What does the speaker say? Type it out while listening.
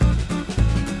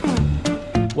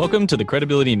Welcome to the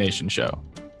Credibility Nation Show,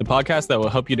 the podcast that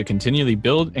will help you to continually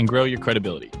build and grow your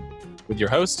credibility. With your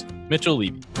host, Mitchell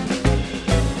Levy.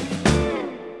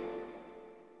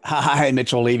 Hi,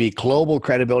 Mitchell Levy, global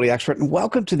credibility expert, and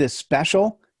welcome to this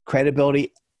special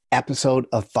credibility episode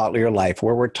of Thought Leader Life,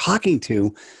 where we're talking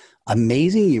to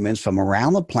amazing humans from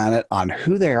around the planet on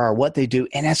who they are, what they do,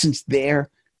 in essence,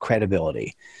 their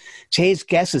credibility. Today's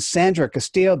guest is Sandra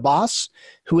Costéja,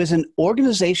 who is an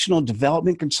organizational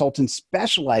development consultant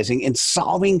specializing in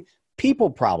solving people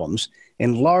problems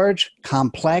in large,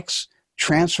 complex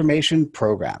transformation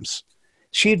programs.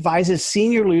 She advises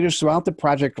senior leaders throughout the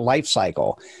project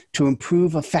lifecycle to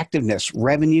improve effectiveness,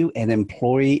 revenue, and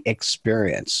employee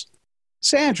experience.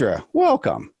 Sandra,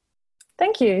 welcome.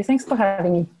 Thank you. Thanks for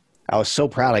having me. I was so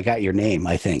proud I got your name,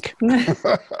 I think.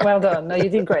 Well done. No, you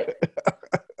did great.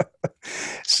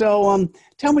 So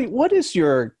tell me, what is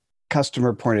your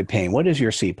customer point of pain? What is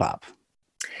your CPOP?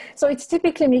 So it's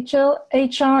typically, Mitchell,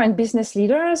 HR and business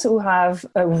leaders who have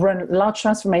run large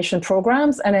transformation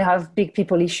programs and they have big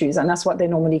people issues. And that's what they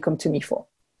normally come to me for.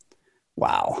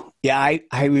 Wow. Yeah,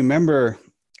 I remember,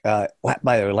 by the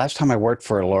way, last time I worked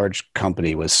for a large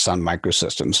company was Sun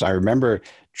Microsystems. I remember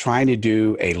trying to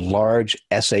do a large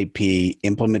SAP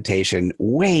implementation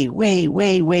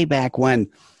way back when.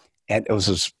 And it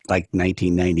was like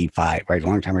 1995, right? A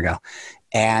long time ago.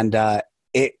 And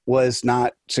it was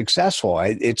not successful.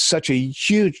 It's such a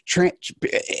huge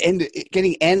and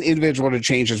getting an individual to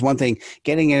change is one thing.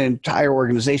 Getting an entire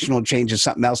organizational change is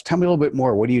something else. Tell me a little bit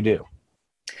more. What do you do?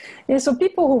 Yeah, so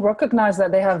people who recognize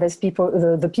that they have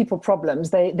the people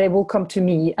problems, they will come to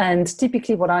me. And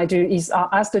typically what I do is I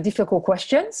ask the difficult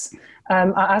questions.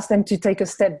 I ask them to take a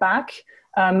step back.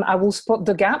 I will spot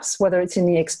the gaps, whether it's in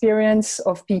the experience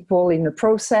of people, in the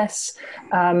process,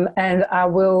 and I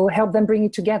will help them bring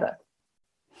it together.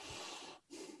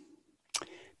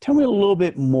 Tell me a little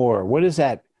bit more. What does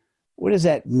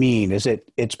that mean?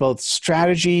 It's both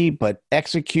strategy, but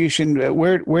execution?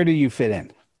 Where do you fit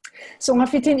in? So I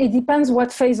fit in, it depends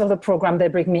what phase of the program they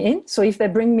bring me in. So if they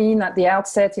bring me in at the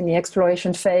outset in the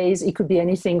exploration phase, it could be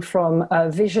anything from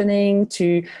visioning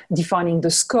to defining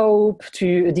the scope,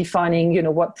 to defining,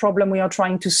 what problem we are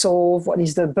trying to solve, what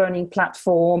is the burning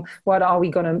platform, how are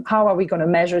we going to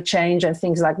measure change and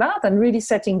things like that, and really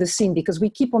setting the scene because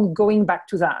we keep on going back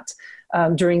to that.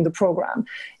 During the program.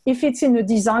 If it's in the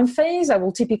design phase, I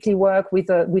will typically work with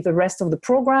the rest of the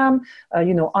program,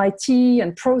 IT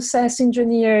and process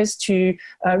engineers to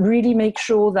really make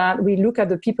sure that we look at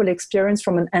the people experience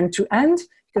from an end to end,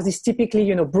 because it's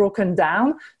typically, broken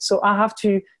down. So I have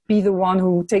to be the one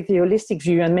who take the holistic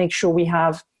view and make sure we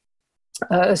have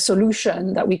a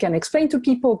solution that we can explain to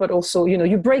people, but also,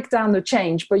 you break down the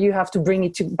change, but you have to bring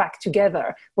it back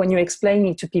together when you explain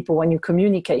it to people, when you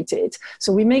communicate it.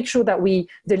 So we make sure that we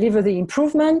deliver the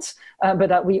improvement, but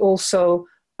that we also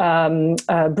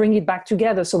bring it back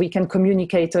together so we can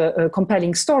communicate a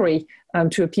compelling story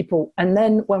to people. And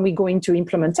then when we go into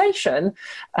implementation,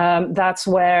 that's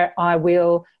where I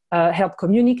will help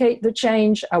communicate the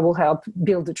change. I will help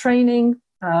build the training.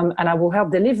 And I will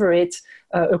help deliver it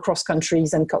across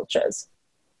countries and cultures.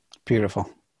 Beautiful.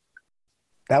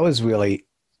 That was really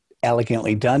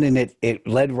elegantly done. And it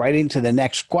led right into the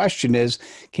next question is,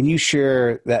 can you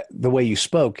share that the way you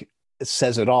spoke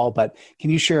says it all, but can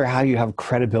you share how you have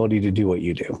credibility to do what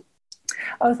you do?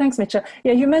 Oh, thanks, Mitchell.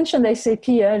 Yeah, you mentioned SAP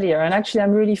earlier, and actually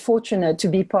I'm really fortunate to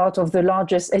be part of the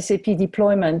largest SAP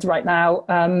deployment right now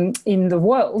in the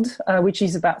world, which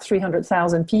is about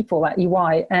 300,000 people at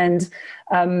EY. And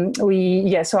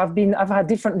so I've had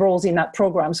different roles in that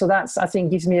program. So that's, I think,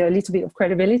 gives me a little bit of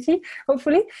credibility,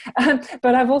 hopefully.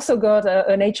 But I've also got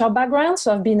an HR background.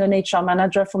 So I've been an HR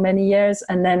manager for many years,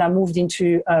 and then I moved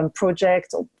into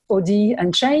project OD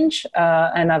and change,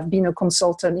 and I've been a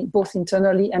consultant both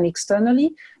internally and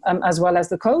externally, as well as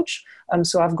the coach.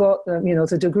 So I've got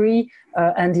the degree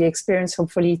and the experience,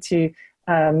 hopefully,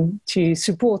 to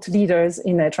support leaders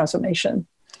in their transformation.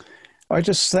 I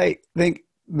just think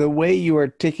the way you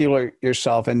articulate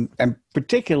yourself, and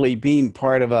particularly being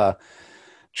part of a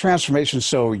transformation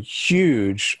so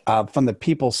huge from the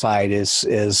people side, is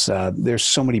there's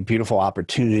so many beautiful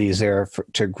opportunities there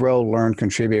to grow, learn,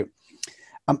 contribute.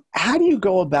 How do you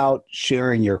go about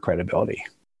sharing your credibility?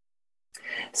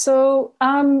 So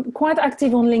I'm quite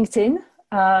active on LinkedIn,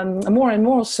 more and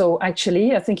more so,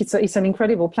 actually. I think it's an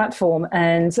incredible platform.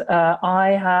 And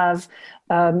I have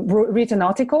written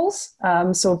articles,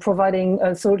 so providing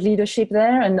thought leadership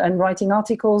there and writing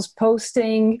articles,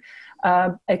 posting,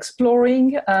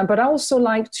 exploring. But I also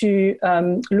like to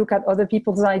look at other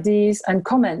people's ideas and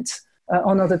comment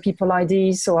on other people's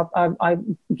ideas. So I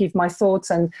give my thoughts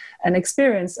and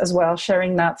experience as well,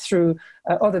 sharing that through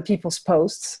other people's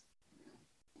posts.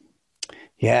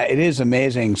 Yeah, it is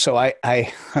amazing. So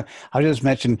I'll just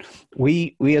mention,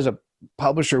 we as a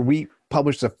publisher, we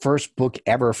published the first book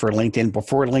ever for LinkedIn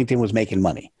before LinkedIn was making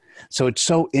money. So it's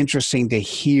so interesting to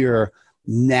hear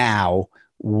now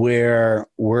where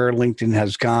LinkedIn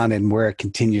has gone and where it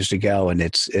continues to go. And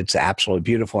it's absolutely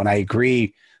beautiful. And I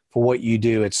agree, for what you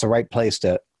do, it's the right place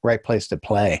to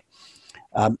play.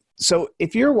 So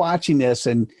if you're watching this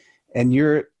and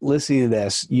you're listening to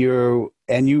this, you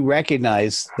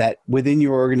recognize that within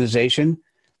your organization,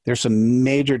 there's some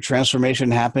major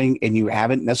transformation happening, and you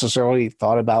haven't necessarily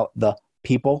thought about the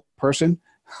people person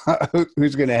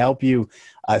who's going to help you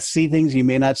see things you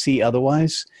may not see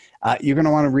otherwise, you're going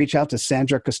to want to reach out to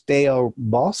Sandra Costéja,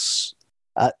 boss.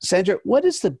 Sandra, what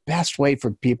is the best way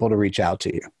for people to reach out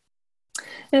to you?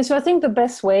 Yeah, so I think the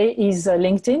best way is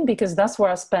LinkedIn, because that's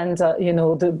where I spend,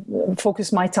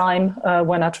 focus my time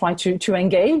when I try to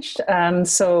engage.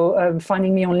 So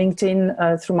finding me on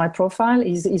LinkedIn through my profile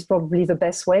is probably the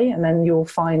best way. And then you'll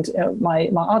find my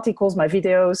articles, my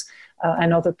videos,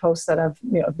 and other posts that I've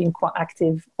been quite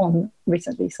active on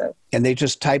recently. So. And they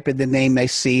just type in the name they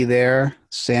see there,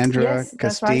 Sandra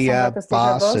Costéja, right,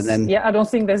 boss. And then, I don't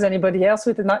think there's anybody else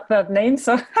with that name.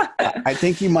 So I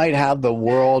think you might have the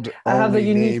world I have the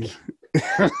unique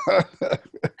name.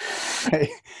 Hey,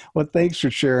 well, thanks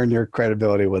for sharing your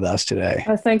credibility with us today.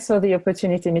 Thanks for the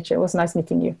opportunity, Mitch. It was nice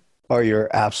meeting you. Oh, you're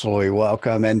absolutely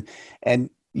welcome. And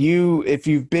you, if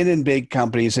you've been in big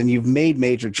companies and you've made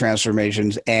major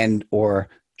transformations and or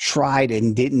tried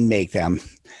and didn't make them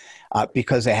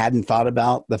because they hadn't thought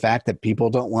about the fact that people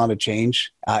don't want to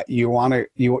change, you're going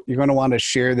to want to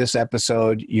share this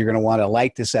episode. You're going to want to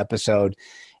like this episode,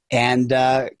 and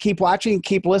keep watching,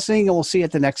 keep listening, and we'll see you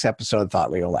at the next episode of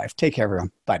Thought Leader Life. Take care,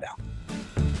 everyone. Bye now.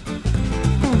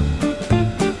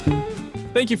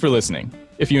 Thank you for listening.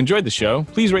 If you enjoyed the show,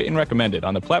 please rate and recommend it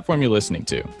on the platform you're listening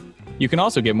to. You can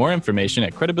also get more information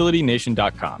at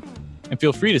credibilitynation.com. And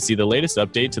feel free to see the latest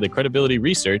update to the credibility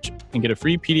research and get a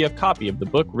free PDF copy of the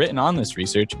book written on this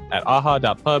research at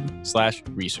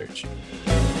aha.pub/research.